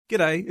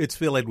G'day, it's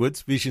Phil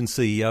Edwards, Vision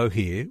CEO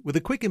here, with a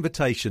quick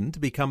invitation to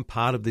become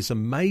part of this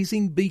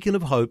amazing beacon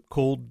of hope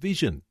called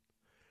Vision.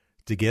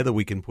 Together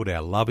we can put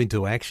our love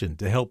into action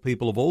to help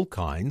people of all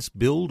kinds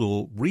build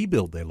or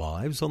rebuild their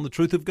lives on the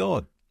truth of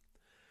God.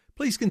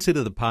 Please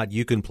consider the part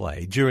you can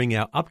play during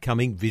our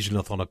upcoming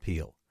Visionathon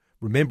appeal,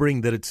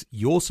 remembering that it's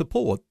your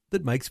support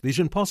that makes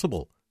Vision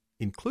possible,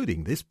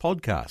 including this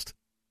podcast.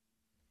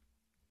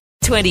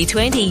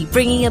 2020,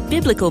 bringing a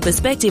biblical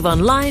perspective on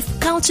life,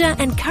 culture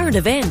and current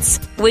events.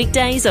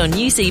 Weekdays on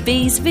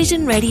UCB's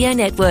Vision Radio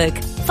Network.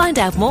 Find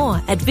out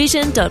more at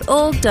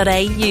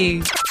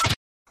vision.org.au.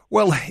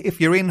 Well,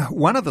 if you're in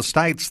one of the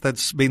states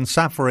that's been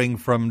suffering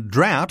from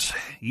drought,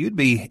 you'd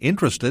be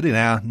interested in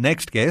our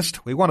next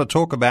guest. We want to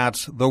talk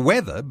about the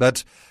weather,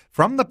 but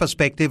from the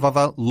perspective of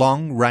a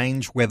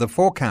long-range weather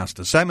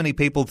forecaster. So many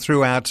people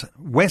throughout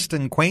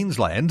Western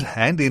Queensland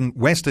and in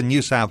Western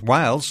New South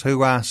Wales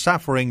who are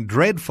suffering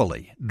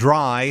dreadfully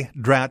dry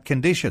drought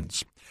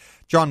conditions.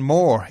 John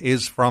Moore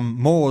is from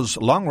Moore's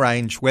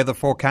Long-Range Weather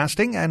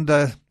Forecasting and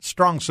a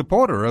strong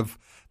supporter of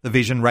the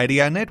Vision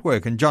Radio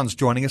Network. And John's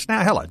joining us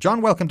now. Hello,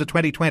 John. Welcome to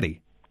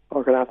 2020.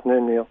 Oh, good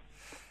afternoon, Neil.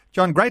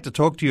 John, great to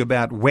talk to you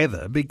about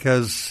weather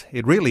because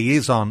it really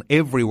is on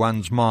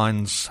everyone's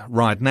minds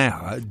right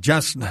now.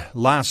 Just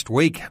last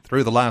week,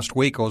 through the last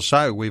week or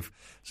so, we've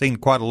seen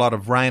quite a lot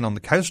of rain on the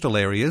coastal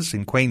areas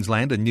in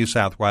Queensland and New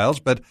South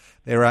Wales, but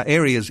there are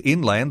areas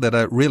inland that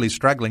are really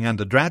struggling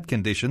under drought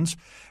conditions.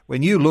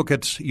 When you look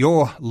at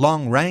your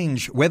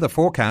long-range weather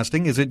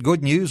forecasting, is it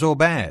good news or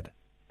bad?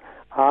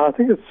 I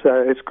think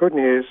it's good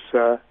news,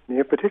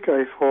 Neil,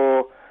 particularly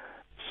for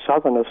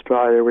southern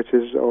Australia,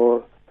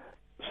 or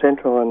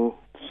central and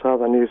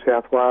southern New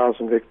South Wales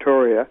and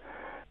Victoria,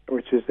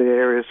 which is the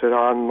areas that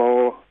I'm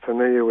more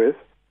familiar with.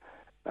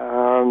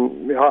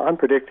 I'm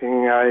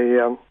predicting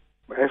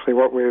actually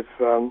what we've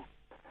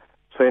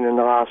seen in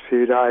the last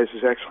few days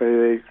is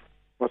actually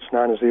what's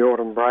known as the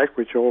autumn break,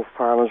 which all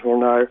farmers will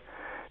know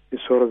is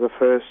sort of the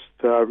first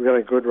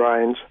really good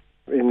rains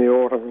in the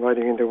autumn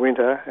leading into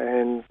winter,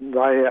 and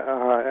they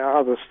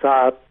are the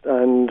start.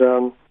 And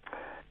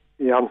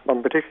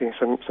I'm predicting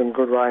some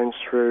good rains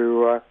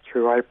through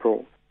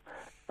April.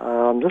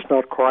 I'm just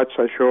not quite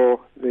so sure.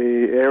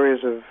 The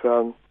areas of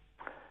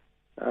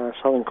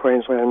southern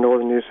Queensland and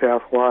northern New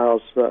South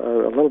Wales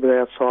are a little bit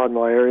outside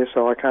my area,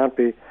 so I can't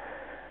be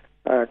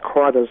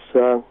quite as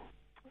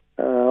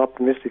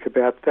optimistic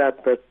about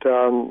that. But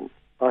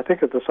I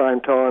think at the same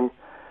time,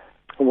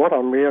 what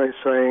I'm really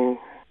seeing,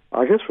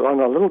 I guess I'm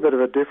a little bit of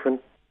a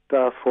different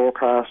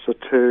forecaster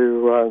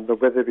to the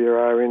Weather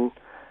Bureau.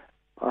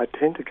 I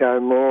tend to go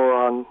more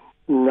on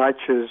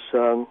nature's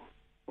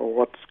or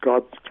what's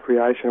God's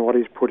creation, what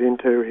He's put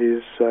into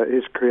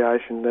His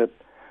creation that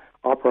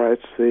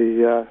operates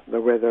the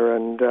weather.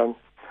 And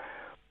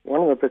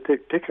one of the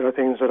particular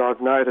things that I've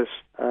noticed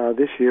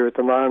this year at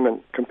the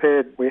moment,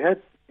 we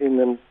had in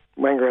the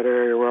Wangaratta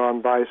area where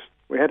I'm based,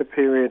 we had a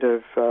period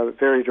of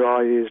very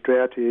dry years,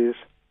 drought years,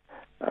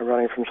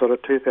 running from sort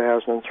of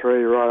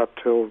 2003 right up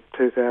till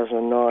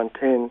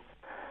 2009-10.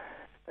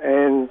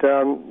 And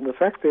the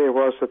fact there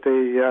was that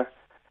the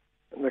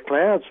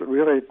clouds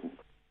really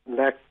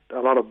lacked a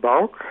lot of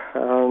bulk.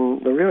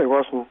 There really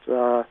wasn't,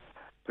 the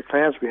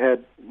clouds we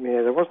had,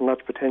 there wasn't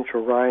much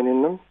potential rain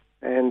in them,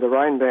 and the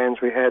rain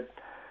bands we had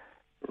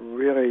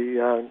really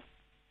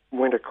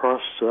went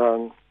across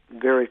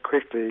very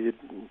quickly. You'd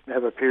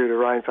have a period of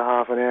rain for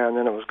half an hour and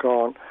then it was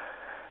gone.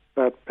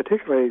 But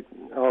particularly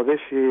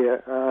this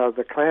year,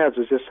 the clouds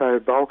are just so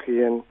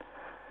bulky and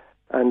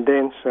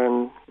dense,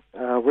 and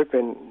we've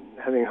been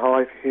having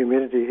high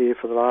humidity here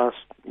for the last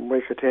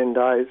week or 10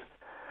 days.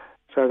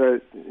 So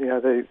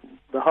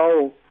the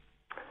whole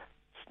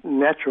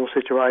natural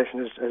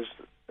situation,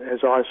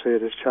 as I see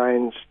it, has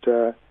changed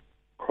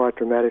quite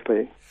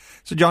dramatically.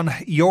 So, John,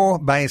 you're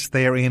based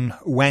there in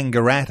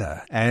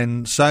Wangaratta,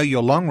 and so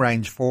your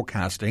long-range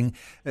forecasting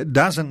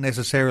doesn't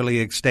necessarily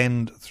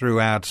extend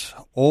throughout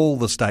all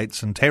the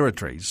states and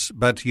territories,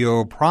 but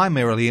you're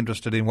primarily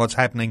interested in what's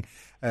happening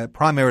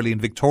primarily in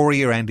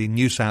Victoria and in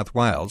New South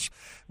Wales.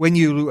 When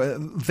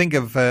you think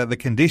of the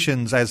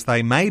conditions as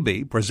they may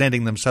be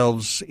presenting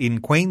themselves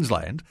in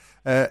Queensland,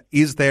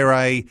 is there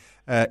a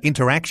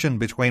interaction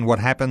between what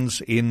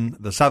happens in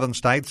the southern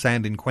states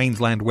and in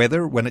Queensland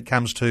weather when it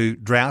comes to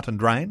drought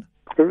and rain?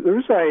 There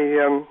is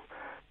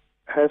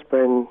has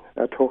been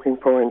a talking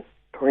point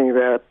talking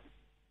about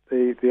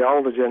the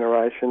older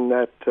generation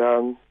that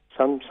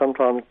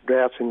sometimes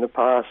droughts in the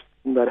past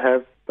that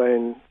have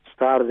been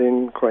started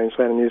in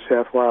Queensland and New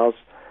South Wales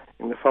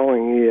in the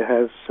following year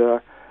has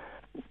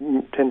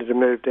tended to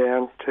move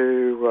down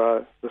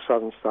to the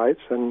southern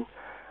states, and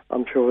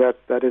I'm sure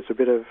that is a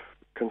bit of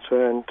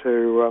concern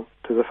to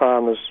the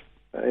farmers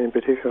in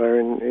particular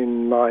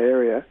in my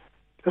area.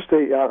 Just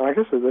I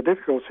guess the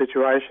difficult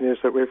situation is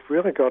that we've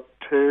really got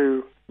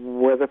two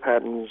weather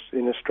patterns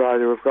in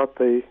Australia. We've got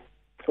the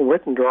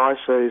wet and dry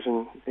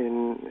season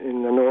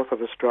in the north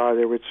of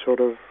Australia, which sort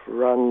of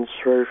runs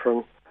through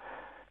from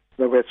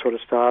the wet sort of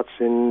starts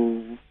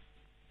in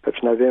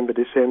perhaps November,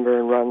 December,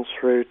 and runs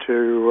through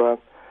to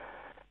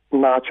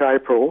March,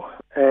 April,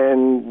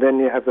 and then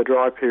you have the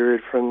dry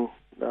period from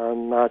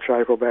March,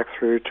 April back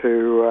through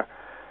to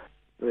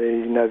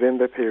the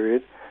November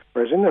period.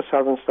 Whereas in the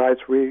southern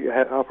states, we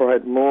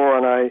operate more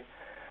on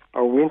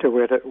a winter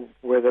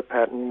weather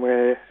pattern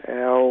where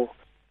our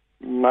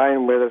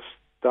main weather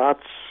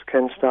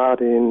can start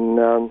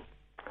in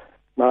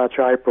March,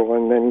 April,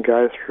 and then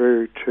go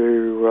through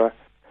to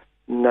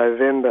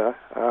November.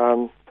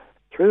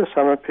 Through the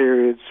summer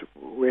periods,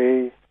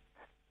 we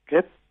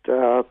get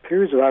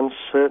periods of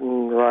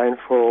uncertain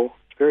rainfall.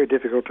 It's very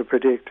difficult to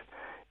predict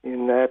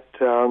in that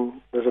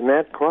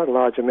there's quite a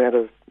large amount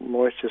of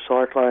moisture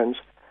cyclones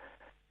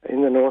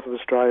in the north of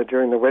Australia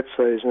during the wet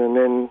season, and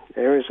then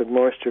areas of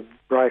moisture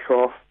break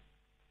off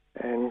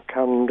and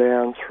come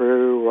down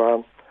through,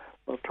 a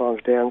lot of times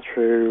down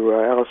through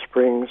Alice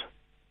Springs,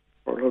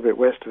 or a little bit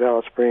west of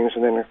Alice Springs,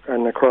 and then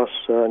across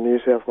New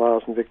South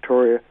Wales and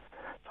Victoria,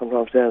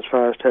 sometimes down as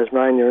far as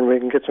Tasmania, and we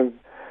can get some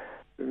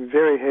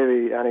very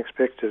heavy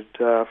unexpected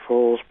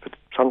falls, but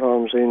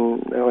sometimes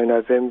in early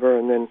November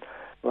and then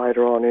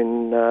later on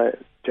in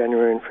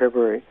January and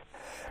February.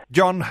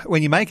 John,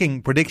 when you're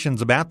making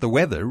predictions about the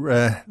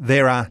weather,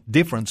 there are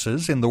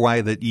differences in the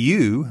way that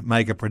you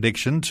make a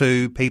prediction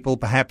to people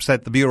perhaps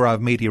at the Bureau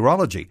of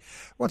Meteorology.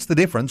 What's the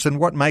difference, and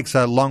what makes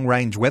a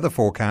long-range weather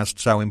forecast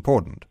so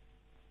important?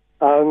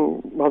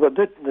 Well, the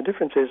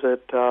difference is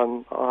that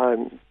I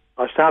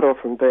start off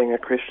from being a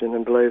Christian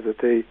and believe that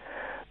the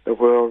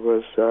world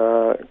was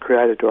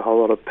created to a whole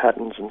lot of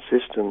patterns and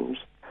systems,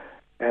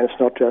 and it's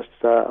not just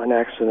an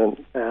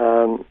accident,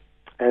 and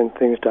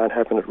things don't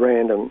happen at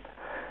random.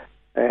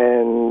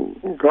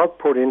 And God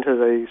put into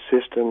these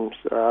systems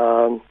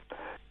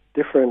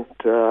different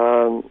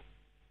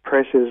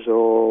pressures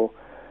or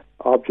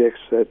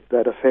objects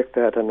that affect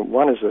that, and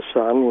one is the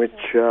sun,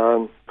 which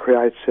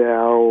creates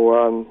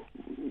our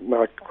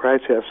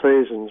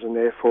seasons, and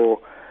therefore,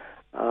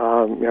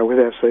 with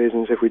our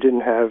seasons, if we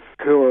didn't have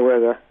cooler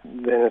weather,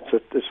 then it's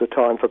a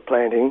time for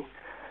planting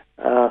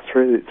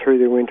through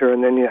the winter,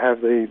 and then you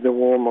have the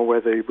warmer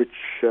weather, which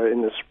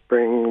in the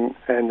spring,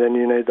 and then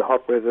you need the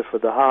hot weather for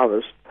the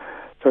harvest.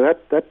 So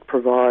that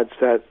provides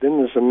that. Then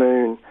there's the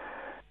moon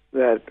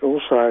that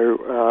also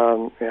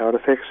it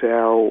affects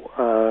our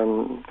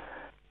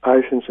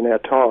oceans and our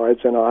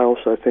tides, and I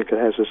also think it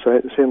has a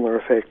similar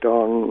effect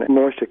on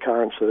moisture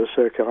currents that are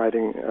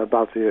circulating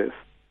above the Earth.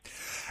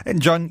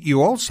 And John,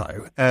 you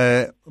also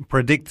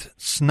predict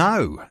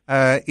snow.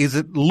 Is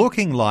it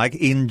looking like,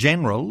 in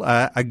general,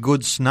 a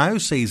good snow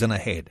season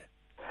ahead?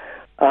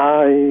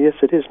 Yes,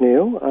 it is,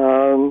 Neil.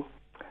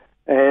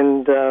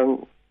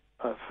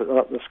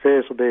 The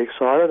skiers will be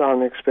excited.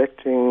 I'm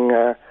expecting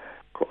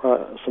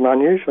some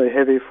unusually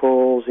heavy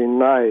falls in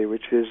May,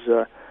 which is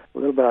a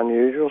little bit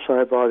unusual.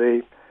 So by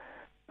the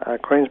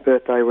Queen's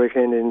Birthday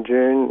weekend in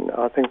June,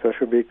 I think there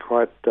should be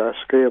quite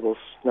skiable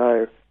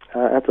snow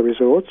at the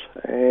resorts.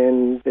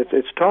 And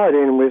it's tied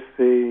in with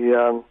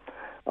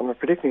I'm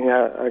predicting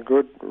a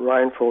good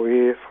rainfall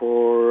year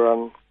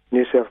for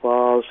New South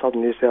Wales,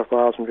 southern New South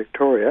Wales and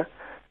Victoria,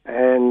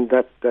 and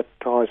that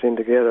ties in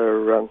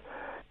together.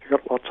 You've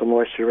got lots of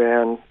moisture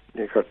around,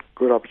 you've got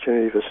good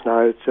opportunity for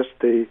snow. It's just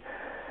the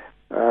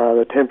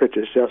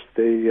temperature's just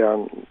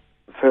the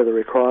further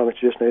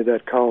requirements. You just need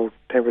that cold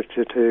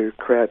temperature to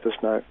create the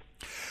snow.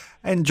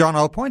 And John,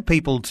 I'll point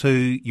people to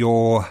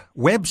your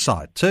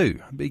website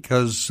too,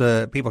 because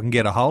people can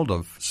get a hold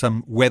of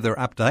some weather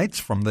updates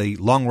from the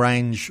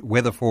long-range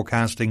weather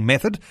forecasting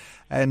method.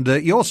 And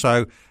you're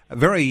also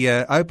very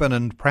open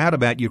and proud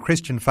about your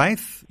Christian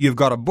faith. You've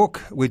got a book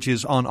which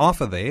is on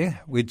offer there,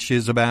 which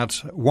is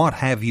about What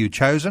Have You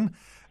Chosen?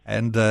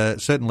 And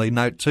certainly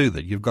note too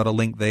that you've got a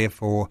link there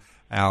for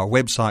our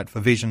website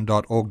for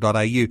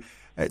vision.org.au.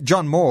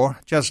 John Moore,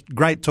 just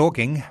great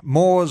talking.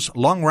 Moore's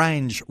Long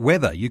Range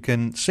Weather. You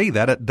can see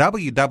that at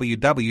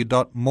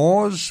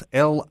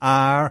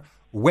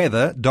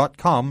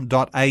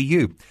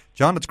www.mooreslrweather.com.au.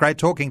 John, it's great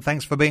talking.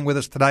 Thanks for being with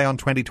us today on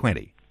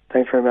 2020.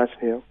 Thanks very much,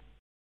 Neil.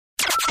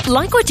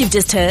 Like what you've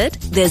just heard?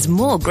 There's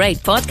more great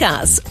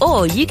podcasts,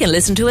 or you can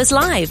listen to us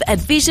live at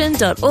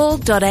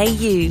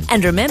vision.org.au.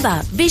 And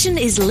remember, Vision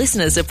is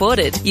listener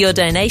supported. Your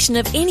donation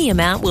of any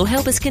amount will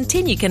help us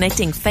continue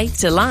connecting faith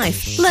to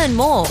life. Learn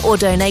more or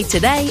donate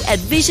today at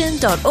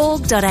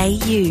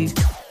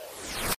vision.org.au.